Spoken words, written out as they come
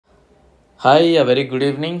Hi very good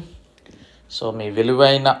evening. So మీ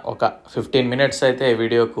విలువైన ఒక 15 minutes అయితే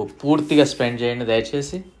వీడియోకు పూర్తిగా స్పెండ్ చేయండి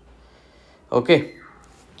దయచేసి. ఓకే,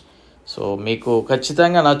 సో మీకు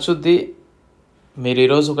ఖచ్చితంగా నచ్చుద్ది. మీరు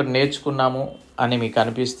ఈరోజు ఒకటి నేర్చుకున్నాము అని మీకు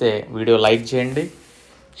అనిపిస్తే వీడియో లైక్ చేయండి,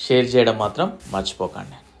 షేర్ చేయడం మాత్రం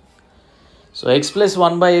మర్చిపోకండి. సో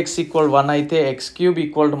x+1/x=1 అయితే x³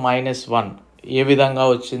 -1 ఏ విధంగా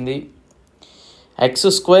వచ్చింది? x²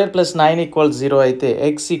 + 9 = 0 అయితే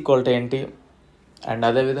x ఏంటి? అండ్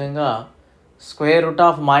అదేవిధంగా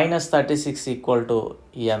 (-36)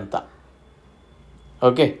 ఎంత?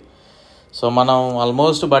 ఓకే, సో మనం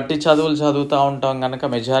ఆల్మోస్ట్ బట్టి చదువులు చదువుతూ ఉంటాం కనుక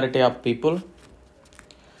majority of people.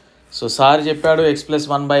 So sir చెప్పాడు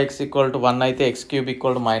x+1/x=1 అయితే x³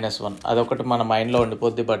 -1. అదొకటి మన మైండ్లో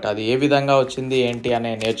ఉండిపోద్ది. బట్ అది ఏ విధంగా వచ్చింది ఏంటి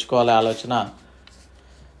అనే నేర్చుకోవాలి ఆలోచన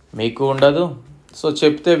మీకు ఉండదు. సో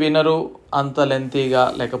చెప్తే వినరు అంత లెంతీగా,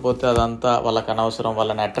 లేకపోతే అదంతా వాళ్ళకి అనవసరం.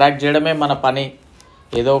 వాళ్ళని అట్రాక్ట్ చేయడమే మన పని.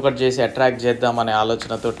 ఏదో ఒకటి చేసి అట్రాక్ట్ చేద్దామనే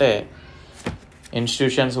ఆలోచనతోటే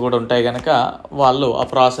ఇన్స్టిట్యూషన్స్ కూడా ఉంటాయి కనుక వాళ్ళు ఆ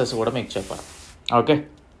ప్రాసెస్ కూడా మీకు చెప్పారు. ఓకే,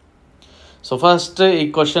 సో ఫస్ట్ ఈ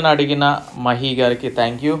క్వశ్చన్ అడిగిన మహి గారికి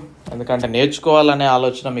థ్యాంక్ యూ. ఎందుకంటే నేర్చుకోవాలనే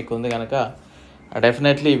ఆలోచన మీకు ఉంది కనుక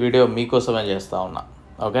డెఫినెట్లీ ఈ వీడియో మీకోసమే చేస్తూ ఉన్నా.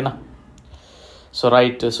 ఓకేనా? So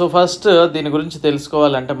right. సో ఫస్ట్ దీని గురించి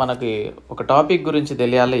తెలుసుకోవాలంటే మనకి ఒక టాపిక్ గురించి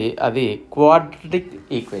తెలియాలి. అది క్వాడ్రాటిక్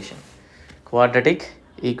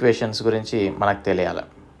ఈక్వేషన్స్ గురించి మనకు తెలియాలి.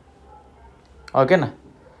 ఓకేనా?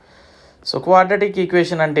 సో క్వాడ్రాటిక్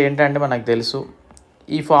ఈక్వేషన్ అంటే ఏంటంటే మనకు తెలుసు,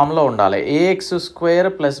 ఈ ఫామ్లో ఉండాలి. ax²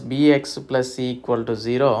 + bx + c =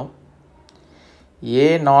 0, a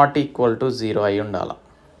 ≠ 0 అయి ఉండాలి.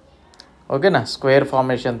 ఓకేనా? స్క్వేర్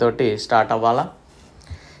ఫార్మేషన్ తోటి స్టార్ట్ అవ్వాలా.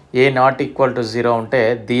 a ≠ 0 ఉంటే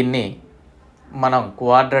దీన్ని మనం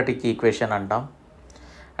క్వాడ్రాటిక్ ఈక్వేషన్ అంటాం.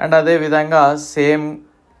 అండ్ అదేవిధంగా సేమ్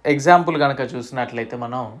ఎగ్జాంపుల్ కనుక చూసినట్లయితే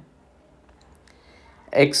మనం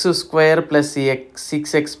x² +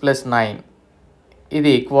 6x + 9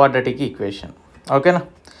 ఇది క్వాడ్రాటిక్ ఈక్వేషన్. ఓకేనా?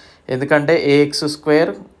 ఎందుకంటే ax²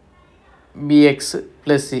 bx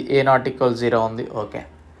 + c a ≠ 0 ఉంది. ఓకే,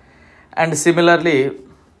 అండ్ సిమిలర్లీ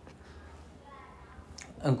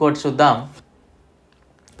ఇంకోటి చూద్దాం.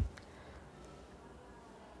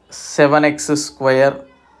 7x² -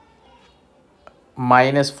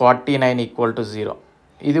 49 = 0.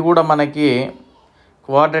 ఇది కూడా మనకి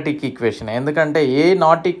క్వాడ్రాటిక్ ఈక్వేషన్. ఎందుకంటే a ≠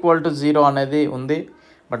 0 అనేది ఉంది.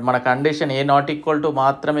 బట్ మన కండిషన్ a ≠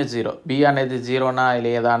 మాత్రమే 0, b అనేది 0నా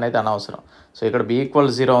లేదా అనేది అనవసరం. సో ఇక్కడ b =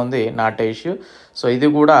 0 ఉంది, నాట్ ఏ ఇష్యూ. సో ఇది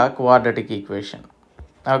కూడా క్వాడ్రాటిక్ ఈక్వేషన్.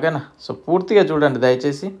 ఓకేనా? సో పూర్తిగా చూడండి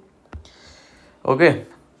దయచేసి. ఓకే,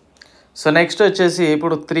 సో నెక్స్ట్ వచ్చేసి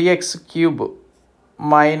ఇప్పుడు 3x³ -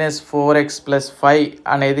 4x + 5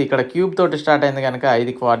 అనేది ఇక్కడ క్యూబ్ తోటి స్టార్ట్ అయింది కనుక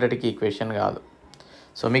ఇది క్వాడ్రాటిక్ ఈక్వేషన్ కాదు.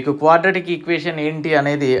 సో మీకు క్వాడ్రాటిక్ ఈక్వేషన్ ఏంటి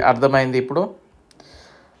అనేది అర్థమైంది ఇప్పుడు.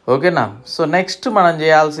 ఓకేనా? సో నెక్స్ట్ మనం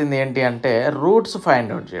చేయాల్సింది ఏంటి అంటే రూట్స్ ఫైండ్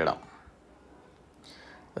అవుట్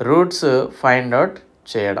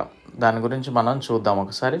చేయడం. దాని గురించి మనం చూద్దాం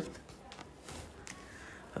ఒకసారి.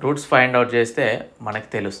 రూట్స్ ఫైండ్ అవుట్ చేస్తే మనకు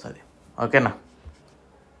తెలుస్తుంది. ఓకేనా?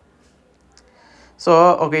 సో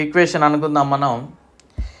ఒక ఈక్వేషన్ అనుకుందాం మనం.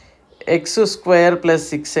 x² +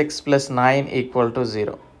 6x + 9 =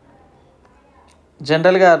 0.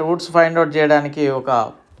 జనరల్గా రూట్స్ ఫైండ్ అవుట్ చేయడానికి ఒక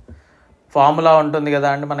ఫార్ములా ఉంటుంది కదా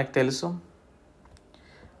అండి, మనకు తెలుసు.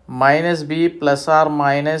 -b ±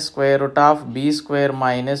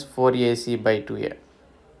 √b² - 4ac/2a.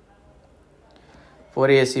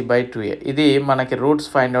 4ac/2a ఇది మనకి రూట్స్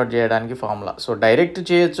ఫైండ్ అవుట్ చేయడానికి ఫార్ములా. సో డైరెక్ట్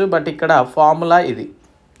చేయొచ్చు, బట్ ఇక్కడ ఫార్ములా ఇది.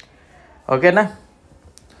 ఓకేనా?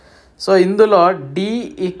 సో ఇందులో d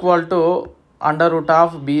 =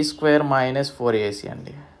 √b² - 4ac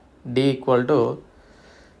అండి. d √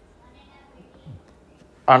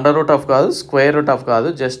 కాదు, స్క్వేర్ రూట్ ఆఫ్ కాదు,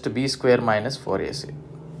 just b² - 4ac.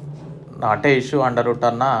 Not a issue, √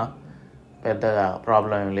 అన్నా పెద్దగా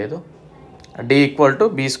ప్రాబ్లం ఏం లేదు. d =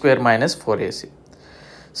 b² - 4ac.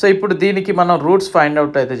 సో ఇప్పుడు దీనికి మనం రూట్స్ ఫైండ్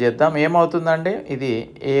అవుట్ అయితే చేద్దాం. ఏమవుతుందండి? ఇది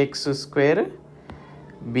ax²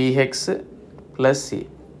 bx + c.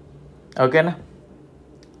 ఓకేనా?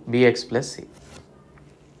 bx + c.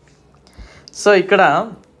 సో ఇక్కడ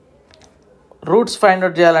రూట్స్ ఫైండ్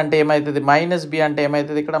అవుట్ చేయాలంటే ఏమవుతుంది? -b అంటే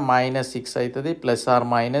ఏమవుతుంది? ఇక్కడ -6 అవుతుంది, +/-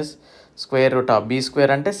 (b²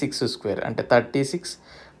 అంటే 6² అంటే 36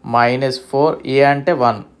 -4, a అంటే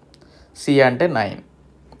 1, c అంటే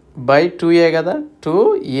 9/2a కదా.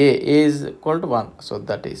 2a = 1. So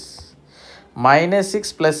that is -6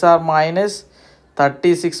 +/-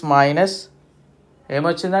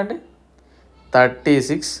 ఏమొచ్చిందండి?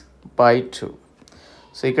 36/2.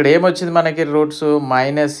 So ఇక్కడ ఏమొచ్చింది మనకి roots?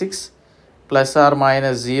 -6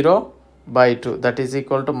 +/- 0, /2 that is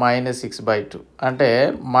equal to -6/2 అంటే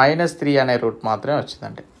 -3 అనే రూట్ మాత్రమే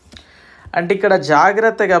వచ్చిందండి. అంటే ఇక్కడ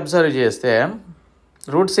జాగ్రత్తగా అబ్జర్వ్ చేస్తే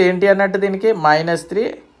రూట్స్ ఏంటి అన్నట్టు దీనికి -3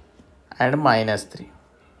 అండ్ -3.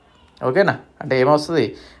 ఓకేనా, అంటే ఏమొస్తుంది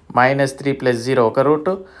 -3 + 0 ఒక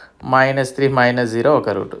రూటు, -3 - 0 ఒక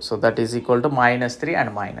route. So that is equal to -3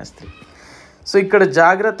 and -3. So ఇక్కడ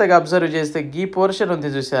జాగ్రత్తగా అబ్జర్వ్ చేస్తే ఈ పోర్షన్ ఉంది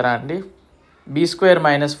చూసారా అండి, b² -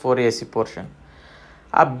 4ac పోర్షన్.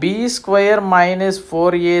 ఆ b² -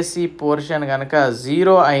 4ac పోర్షన్ కనుక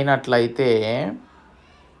 0 అయినట్లయితే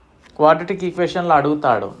క్వాడ్రాటిక్ ఈక్వేషన్లో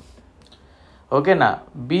అడుగుతాడు. ఓకేనా,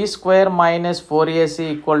 b² - 4ac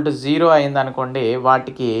 = 0 అయిందనుకోండి,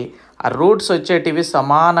 వాటికి ఆ రూట్స్ వచ్చేటివి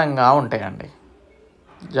సమానంగా ఉంటాయండి.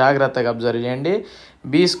 జాగ్రత్తగా అబ్జర్వ్ చేయండి.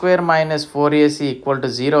 b² - 4ac =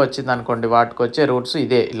 0 వచ్చింది అనుకోండి, వాటికి వచ్చే రూట్స్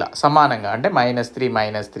ఇదే ఇలా సమానంగా, అంటే -3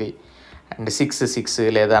 -3 అండ్ 6 6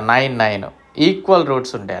 లేదా 9 9 ఈక్వల్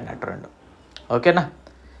రూట్స్ ఉంటాయి అన్నట్టు రెండు. ఓకేనా,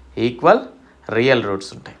 ఈక్వల్ రియల్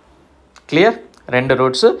రూట్స్ ఉంటాయి. క్లియర్, రెండు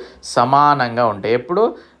రూట్స్ సమానంగా ఉంటాయి ఎప్పుడు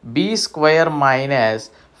b² -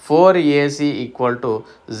 4ac =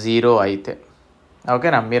 0 అయితే.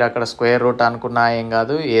 ఓకేనా, మీరు అక్కడ స్క్వేర్ రూట్ అనుకున్నా ఏం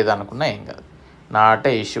కాదు, ఏది అనుకున్నా ఏం కాదు, not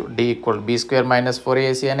a issue. d = b² -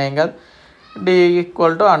 4ac అని ఏం కాదు, d = √b²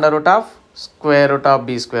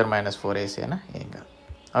 - 4ac అయినా ఏం కాదు.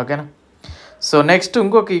 ఓకేనా, సో నెక్స్ట్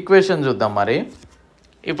ఇంకొక ఈక్వేషన్ చూద్దాం. మరి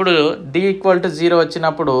ఇప్పుడు d = 0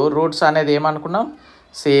 వచ్చినప్పుడు రూట్స్ అనేది ఏమనుకున్నాం,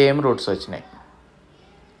 సేమ్ రూట్స్ వచ్చినాయి,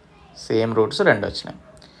 సేమ్ రూట్స్ రెండు వచ్చినాయి.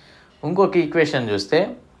 ఇంకొక ఈక్వేషన్ చూస్తే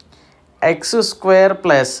x²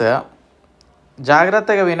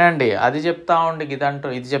 జాగ్రత్తగా వినండి, అది చెప్తా ఉండి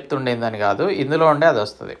ఇది చెప్తుండేదని కాదు, ఇందులో ఉండే అది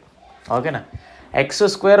వస్తుంది. ఓకేనా, x²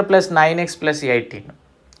 + 9x + 18.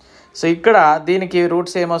 సో ఇక్కడ దీనికి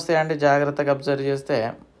రూట్స్ ఏమొస్తాయండి, జాగ్రత్తగా అబ్జర్వ్ చేస్తే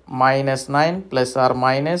 -9 ±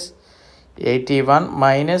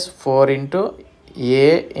 -81 - 4 × a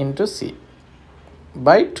 × c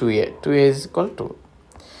 /2a. 2a = 2.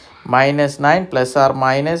 -9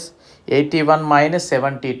 ± 81 -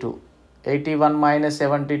 72. 81 -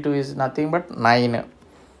 72 is nothing but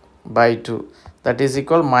 9/2. That is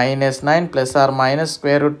equal -9 ±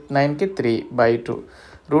 √9 కి 3/2.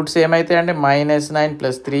 రూట్స్ ఏమైతే అండి, -9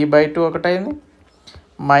 + 3/2 ఒకటైంది,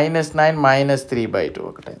 -9 - 3/2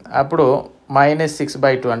 ఒకటైంది. అప్పుడు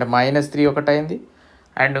 -6/2 అంటే -3 ఒకటైంది,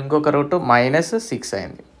 అండ్ ఇంకొక రూట్ -6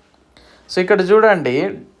 అయింది. సో ఇక్కడ చూడండి,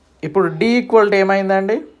 ఇప్పుడు d =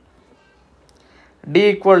 ఏమైందండి, d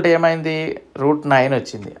 = ఏమైంది, √9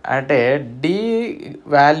 వచ్చింది. అంటే d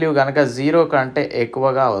వాల్యూ కనుక 0 కంటే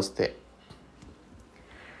ఎక్కువగా వస్తే,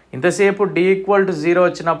 ఇంతసేపు d = 0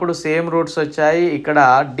 వచ్చినప్పుడు సేమ్ రూట్స్ వచ్చాయి, ఇక్కడ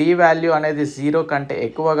d వాల్యూ అనేది 0 కంటే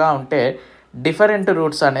ఎక్కువగా ఉంటే డిఫరెంట్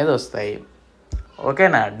రూట్స్ అనేది వస్తాయి.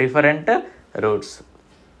 ఓకేనా, డిఫరెంట్ రూట్స్.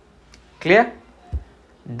 క్లియర్,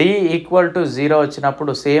 d = 0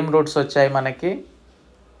 వచ్చినప్పుడు సేమ్ రూట్స్ వచ్చాయి మనకి,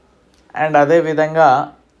 అండ్ అదేవిధంగా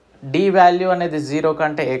d వాల్యూ అనేది 0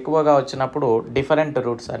 కంటే ఎక్కువగా వచ్చినప్పుడు డిఫరెంట్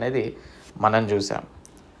రూట్స్ అనేది మనం చూసాం.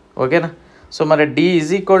 ఓకేనా, సో మరి d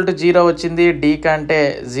 = 0 వచ్చింది, d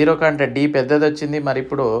 0 కంటే d పెద్దది వచ్చింది. మరి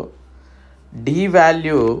ఇప్పుడు d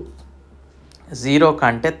వాల్యూ 0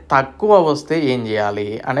 కంటే తక్కువ వస్తే ఏం చేయాలి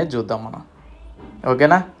అనేది చూద్దాం మనం.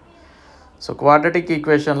 ఓకేనా, సో క్వాడ్రాటిక్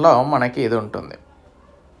ఈక్వేషన్లో మనకి ఇది ఉంటుంది.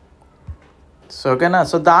 సో ఓకేనా,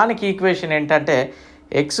 సో దానికి ఈక్వేషన్ ఏంటంటే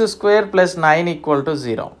x² + 9 =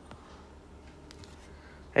 0.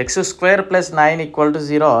 x² + 9 =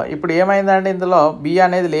 0. ఇప్పుడు ఏమైందంటే ఇందులో b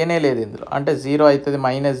అనేది లేనే లేదు ఇందులో, అంటే 0 అవుతుంది,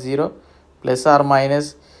 -0 ±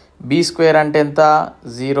 b² అంటే ఎంత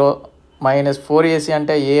 0 - 4ac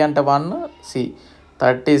అంటే a అంటే 1 c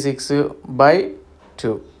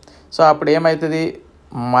 36/2. సో అప్పుడు ఏమవుతుంది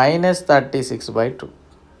 -36/2.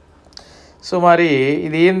 సో మరి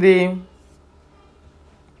ఇది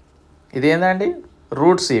ఏందండి,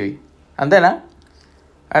 రూట్స్ ఇవి అంతేనా,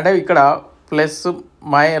 అంటే ఇక్కడ ప్లస్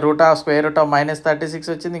 √√−36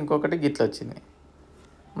 వచ్చింది, ఇంకొకటి గిట్ల వచ్చింది,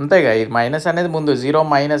 అంతేగా. ఇది మైనస్ అనేది ముందు 0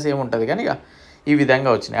 మైనస్ ఏముంటుంది కానీ ఇక ఈ విధంగా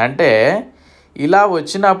వచ్చినాయి. అంటే ఇలా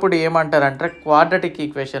వచ్చినప్పుడు ఏమంటారంటే క్వాడ్రాటిక్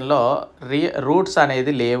ఈక్వేషన్లో రూట్స్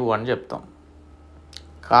అనేది లేవు అని చెప్తాం,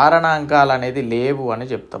 కారణాంకాలు అనేది లేవు అని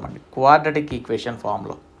చెప్తామండి క్వాడ్రాటిక్ ఈక్వేషన్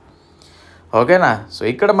ఫామ్లో. ఓకేనా, సో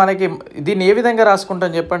ఇక్కడ మనకి దీన్ని ఏ విధంగా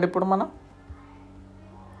రాసుకుంటాం చెప్పండి. ఇప్పుడు మనం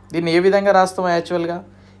దీన్ని ఏ విధంగా రాస్తాం, యాక్చువల్గా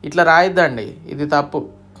ఇట్లా రాయొద్దండి, ఇది తప్పు.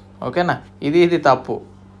 ఓకేనా, ఇది తప్పు.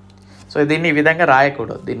 సో దీన్ని ఈ విధంగా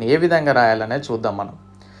రాయకూడదు, దీన్ని ఏ విధంగా రాయాలనేది చూద్దాం మనం.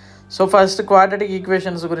 సో ఫస్ట్ క్వాడ్రాటిక్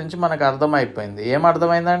ఈక్వేషన్స్ గురించి మనకు అర్థమైపోయింది. ఏం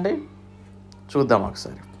అర్థమైందండి చూద్దాం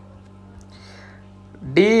ఒకసారి.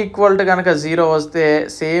 d = కనుక 0 వస్తే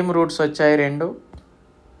సేమ్ రూట్స్ వచ్చాయి రెండు,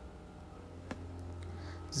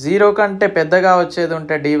 0 కంటే పెద్దగా వచ్చేది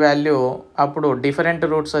ఉంటే d వాల్యూ అప్పుడు డిఫరెంట్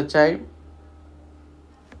రూట్స్ వచ్చాయి.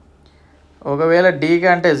 ఒకవేళ d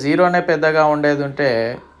కంటే 0నే పెద్దగా ఉండేది ఉంటే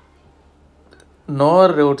నో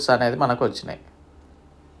రూట్స్ అనేది మనకు వచ్చినాయి.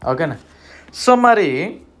 ఓకేనా? సో మరి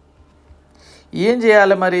ఏం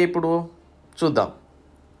చేయాలి మరి ఇప్పుడు చూద్దాం.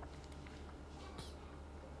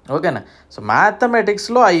 ఓకేనా? సో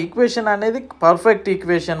మ్యాథమెటిక్స్లో ఆ ఈక్వేషన్ అనేది పర్ఫెక్ట్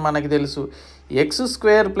ఈక్వేషన్ మనకి తెలుసు. x²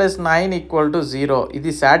 + 9 = 0.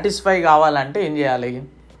 ఇది సాటిస్ఫై కావాలంటే ఏం చేయాలి?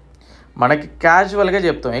 మనకి క్యాజువల్గా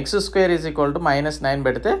చెప్తాం x² = -9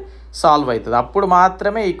 పెడితే సాల్వ్ అవుతుంది. అప్పుడు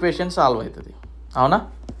మాత్రమే ఈక్వేషన్ సాల్వ్ అవుతుంది. అవునా?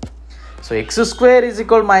 సో x² =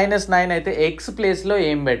 -9 అయితే x ప్లేస్లో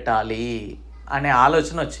ఏం పెట్టాలి అనే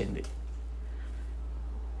ఆలోచన వచ్చింది.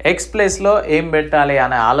 x ప్లేస్లో ఏం పెట్టాలి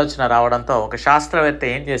అనే ఆలోచన రావడంతో ఒక శాస్త్రవేత్త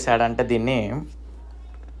ఏం చేశాడంటే దీన్ని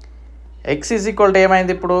x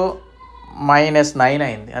ఏమైంది ఇప్పుడు -9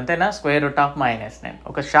 అయింది, అంతేనా? √-9.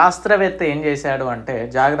 ఒక శాస్త్రవేత్త ఏం చేశాడు అంటే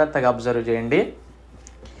జాగ్రత్తగా అబ్జర్వ్ చేయండి.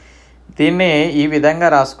 దీన్ని ఈ విధంగా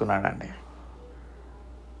రాసుకున్నాడండి.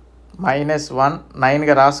 -1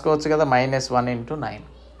 9గా రాసుకోవచ్చు కదా, -1 × 9.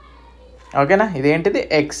 ఓకేనా? ఇదేంటిది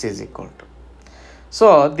x = సో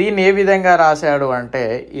దీన్ని ఏ విధంగా రాశాడు అంటే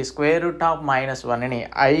ఈ √-1ని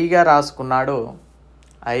iగా రాసుకున్నాడు.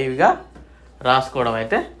 iగా రాసుకోవడం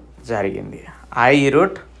అయితే జరిగింది.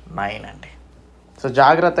 i√9 అండి. సో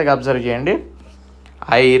జాగ్రత్తగా అబ్జర్వ్ చేయండి.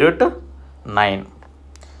 i√9.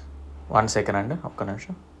 1 సెకండ్ అండి, ఒక్క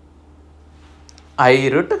నిమిషం.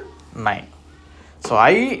 i√9. సో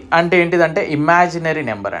i అంటే ఏంటిదంటే ఇమాజినరీ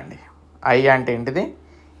నెంబర్ అండి. i అంటే ఏంటిది?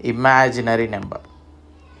 Imaginary number.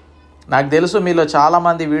 నాకు తెలుసు మీలో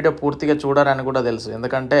చాలామంది వీడియో పూర్తిగా చూడరని కూడా తెలుసు.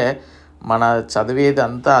 ఎందుకంటే మన చదివేది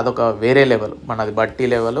అంతా అదొక వేరే లెవెల్, మనది బట్టి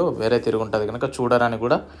లెవెల్ వేరే తిరుగుంటుంది కనుక చూడరని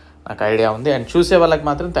కూడా నాకు ఐడియా ఉంది. అండ్ చూసే వాళ్ళకి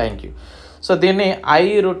మాత్రం థ్యాంక్ యూ. సో దీన్ని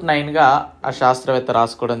i√9గా ఆ శాస్త్రవేత్త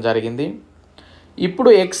రాసుకోవడం జరిగింది. ఇప్పుడు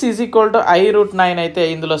x = i√9 అయితే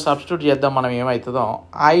ఇందులో సబ్స్టిట్యూట్ చేద్దాం మనం. ఏమవుతుందో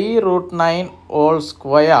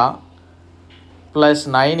i√9² +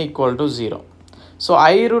 9 = 0. సో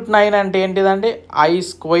i√9 అంటే ఏంటిదంటే i²,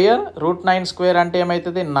 √9² అంటే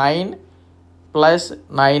ఏమవుతుంది 9 +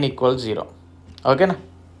 9 = 0. ఓకేనా?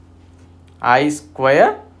 i²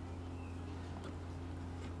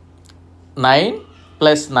 9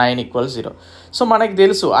 + 9 = 0. సో మనకి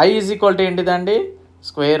తెలుసు i ఏంటిదండి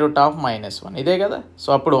 √-1 ఇదే కదా. సో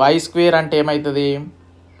అప్పుడు i² అంటే ఏమవుతుంది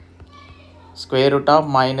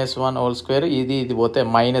 √-1² ఇది పోతే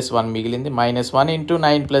 -1 మిగిలింది. -1 ×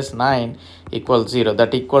 9 + 9 = 0.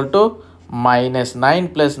 దట్ -9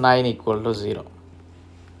 + 9 = 0.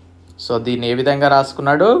 సో దీన్ని ఏ విధంగా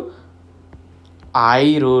రాసుకున్నాడు?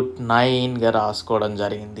 i√9గా రాసుకోవడం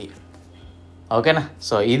జరిగింది. ఓకేనా?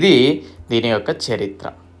 సో ఇది దీని యొక్క చరిత్ర.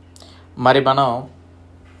 మరి మనం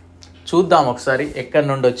చూద్దాం ఒకసారి ఎక్కడి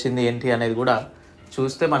నుండి వచ్చింది ఏంటి అనేది కూడా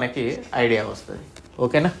చూస్తే మనకి ఐడియా వస్తుంది.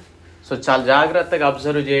 ఓకేనా? సో చాలా జాగ్రత్తగా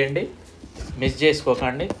అబ్జర్వ్ చేయండి, మిస్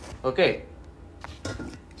చేసుకోకండి. ఓకే,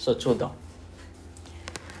 సో చూద్దాం.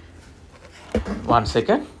 1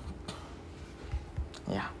 సెకండ్.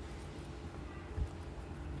 యా,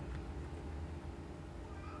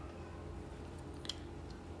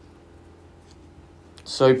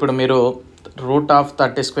 సో ఇప్పుడు మీరు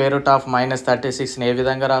 √36ని ఏ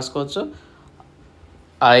విధంగా రాసుకోవచ్చు?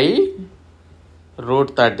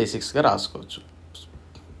 i√36గా రాసుకోవచ్చు.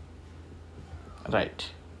 Right.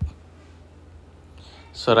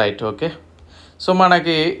 So right, okay. So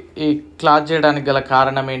మనకి ఈ క్లాస్ చేయడానికి గల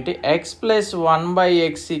కారణం ఏంటి?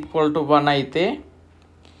 x+1/x = 1 అయితే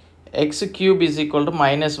x³ =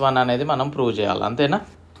 -1 అనేది మనం ప్రూవ్ చేయాలి, అంతేనా?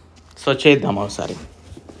 సో చేద్దాం ఒకసారి.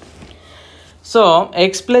 సో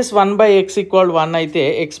x+1/x = 1 అయితే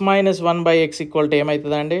x-1/x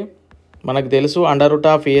ఏమవుతుందండి? మనకు తెలుసు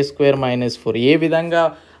 √a² - 4. ఏ విధంగా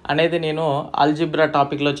అనేది నేను ఆల్జిబ్రా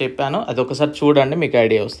టాపిక్లో చెప్పాను, అది ఒకసారి చూడండి, మీకు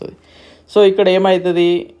ఐడియా వస్తుంది. సో ఇక్కడ ఏమవుతుంది?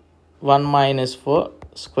 1 -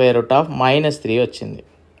 4 √-3 వచ్చింది.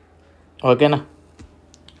 ఓకేనా?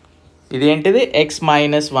 ఇదేంటిది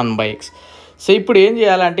x-1/x. సో ఇప్పుడు ఏం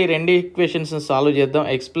చేయాలంటే ఈ రెండు ఈక్వేషన్స్ని సాల్వ్ చేద్దాం.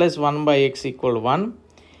 x+1/x = 1,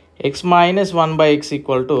 x-1/x =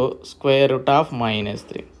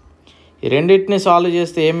 √-3. ఈ రెండింటిని సాల్వ్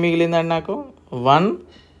చేస్తే ఏం మిగిలిందండి నాకు? 1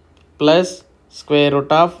 +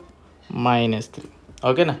 √-3.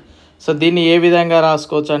 ఓకేనా? సో దీన్ని ఏ విధంగా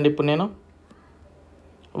రాసుకోవచ్చు అండి? ఇప్పుడు నేను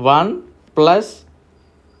 1 +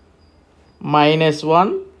 -1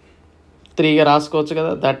 3గా రాసుకోవచ్చు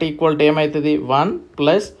కదా. దట్ ఏమవుతుంది? 1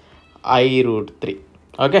 + i√3.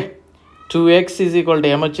 ఓకే, 2x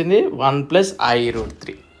ఏమొచ్చింది? 1 +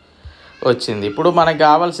 i√3 వచ్చింది. ఇప్పుడు మనకు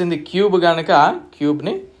కావాల్సింది క్యూబ్ కనుక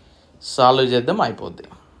క్యూబ్ని సాల్వ్ చేద్దాం, అయిపోద్ది.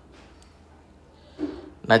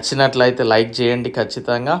 నచ్చినట్లయితే లైక్ చేయండి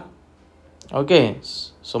ఖచ్చితంగా. ఓకే,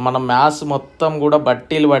 సో మనం మ్యాథ్స్ మొత్తం కూడా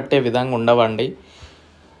బట్టీలు పట్టే విధంగా ఉండవండి,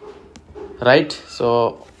 right. So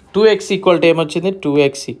 2x equal to ఏమొచ్చింది,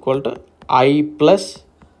 2x equal to I plus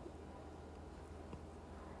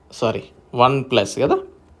 1 plus కదా,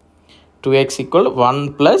 2x ఈక్వల్ 1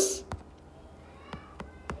 ప్లస్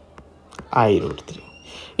i√3.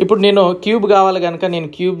 ఇప్పుడు నేను క్యూబ్ కావాలి కనుక నేను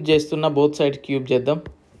క్యూబ్ చేస్తున్నా, బోత్ సైడ్ క్యూబ్ చేద్దాం.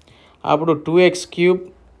 అప్పుడు 2x cube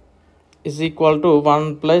is equal to 1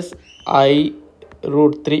 plus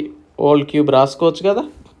i√3 whole cube రాసుకోవచ్చు కదా,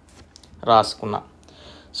 రాసుకున్నా.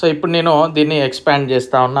 సో ఇప్పుడు నేను దీన్ని ఎక్స్పాండ్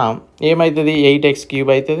చేస్తూ ఉన్నా, ఏమవుతుంది 8x క్యూబ్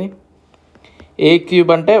అవుతుంది. ఏ క్యూబ్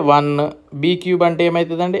అంటే 1, బి క్యూబ్ అంటే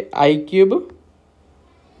ఏమవుతుందండి ఐ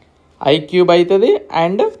క్యూబ్ అవుతుంది,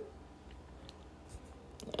 అండ్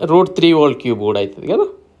 √3 హోల్ క్యూబ్ కూడా అవుతుంది కదా,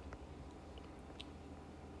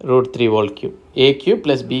 √3 హోల్ క్యూబ్, ఏ cube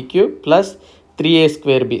plus B cube plus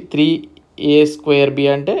 3a²b, 3a² b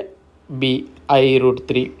అంటే బి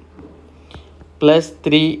i√3 ప్లస్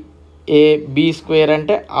 3ab²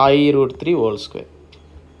 అంటే i√3 హోల్ స్క్వేర్.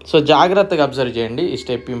 సో జాగ్రత్తగా అబ్జర్వ్ చేయండి, ఈ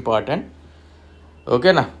స్టెప్ ఇంపార్టెంట్,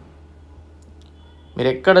 ఓకేనా. మీరు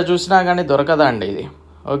ఎక్కడ చూసినా కానీ దొరకదా అండి ఇది,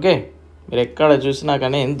 ఓకే, మీరు ఎక్కడ చూసినా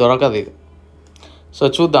కానీ దొరకదు ఇది. సో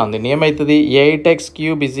చూద్దాం దీన్ని ఏమవుతుంది, 8x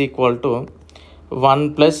cube is equal to 1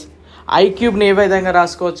 plus I క్యూబ్ని ఏ విధంగా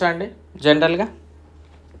రాసుకోవచ్చు అండి, జనరల్గా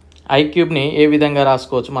ఐ క్యూబ్ని ఏ విధంగా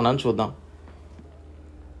రాసుకోవచ్చు మనం చూద్దాం.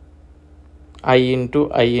 i ఇంటూ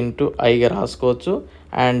రాసుకోవచ్చు,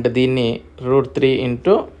 అండ్ దీన్ని √3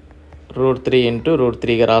 ఇంటూ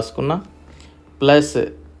 √3గా రాసుకున్నా, ప్లస్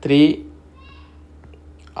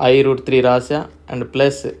 3i√3 రాసా, అండ్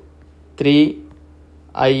ప్లస్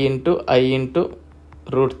 3i ఇంటూ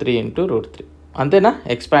 √3 అంతేనా,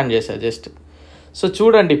 ఎక్స్పాండ్ చేసా జస్ట్. సో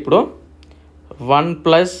చూడండి ఇప్పుడు 1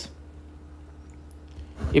 ప్లస్,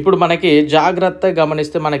 ఇప్పుడు మనకి జాగ్రత్తగా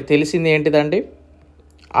గమనిస్తే మనకి తెలిసింది ఏంటిదండి,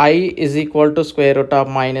 i is equal to square root of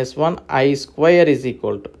 -1, i² is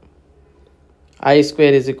equal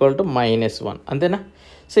to -1, అంతేనా.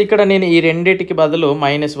 సో ఇక్కడ నేను ఈ రెండిటికి బదులు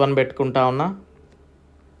 -1 పెట్టుకుంటా ఉన్నా,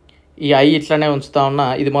 ఈ i ఇట్లనే ఉంచుతా ఉన్నా,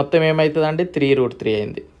 ఇది మొత్తం ఏమవుతుందండి 3√3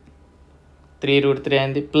 అయింది, 3√3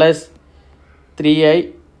 అయింది, ప్లస్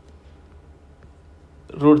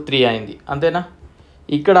 3i√3 అయింది, అంతేనా.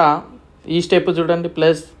 ఇక్కడ ఈ స్టెప్ చూడండి,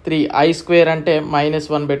 ప్లస్ 3i² అంటే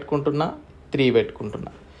 -1 పెట్టుకుంటున్నా, 3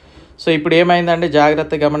 పెట్టుకుంటున్నా. సో ఇప్పుడు ఏమైందండి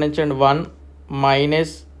జాగ్రత్తగా గమనించండి, 1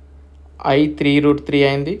 మైనస్ i3√3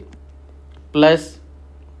 అయింది, ప్లస్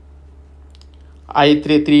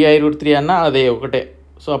i3 అన్న అదే ఒకటే.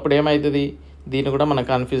 సో అప్పుడు ఏమవుతుంది, దీన్ని కూడా మనం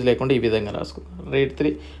కన్ఫ్యూజ్ లేకుండా ఈ విధంగా రాసుకుందాం,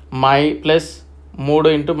 √3 ప్లస్ 3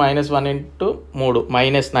 ఇంటూ -1 ఇంటూ 3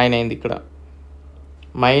 -9 అయింది, ఇక్కడ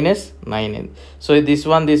 -9 అయింది. సో దిస్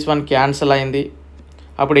వన్ క్యాన్సిల్ అయింది.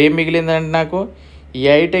 అప్పుడు ఏం మిగిలిందంటే నాకు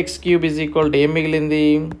 8x cube is equal to ఏం మిగిలింది,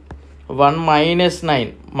 1 -9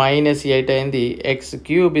 -8 అయింది, x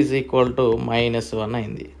cube is equal to -1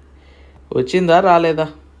 అయింది. వచ్చిందా రాలేదా.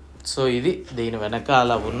 సో ఇది దీని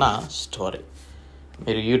వెనకాల ఉన్న స్టోరీ.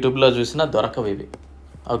 మీరు యూట్యూబ్లో చూసినా దొరకవు ఇవి,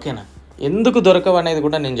 ఓకేనా. ఎందుకు దొరకవు అనేది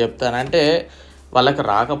కూడా నేను చెప్తాను, అంటే వాళ్ళకి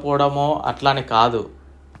రాకపోవడమో అట్లానే కాదు,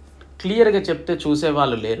 క్లియర్గా చెప్తే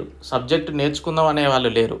చూసేవాళ్ళు లేరు, సబ్జెక్ట్ నేర్చుకుందాం అనే వాళ్ళు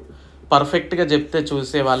లేరు, పర్ఫెక్ట్గా చెప్తే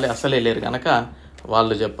చూసే వాళ్ళే అసలే లేరు కనుక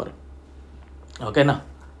వాళ్ళు చెప్పరు, ఓకేనా.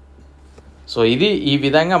 సో ఇది ఈ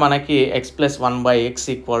విధంగా మనకి x+1/x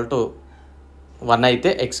ఈక్వల్ టు 1 అయితే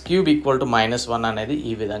x³ ఈక్వల్ టు -1 అనేది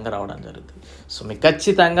ఈ విధంగా రావడం జరుగుతుంది. సో మీకు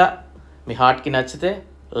ఖచ్చితంగా మీ హార్ట్కి నచ్చితే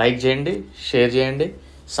లైక్ చేయండి, షేర్ చేయండి,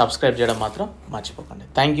 సబ్స్క్రైబ్ చేయడం మాత్రం మర్చిపోకండి.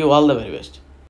 Thank you, all the very best.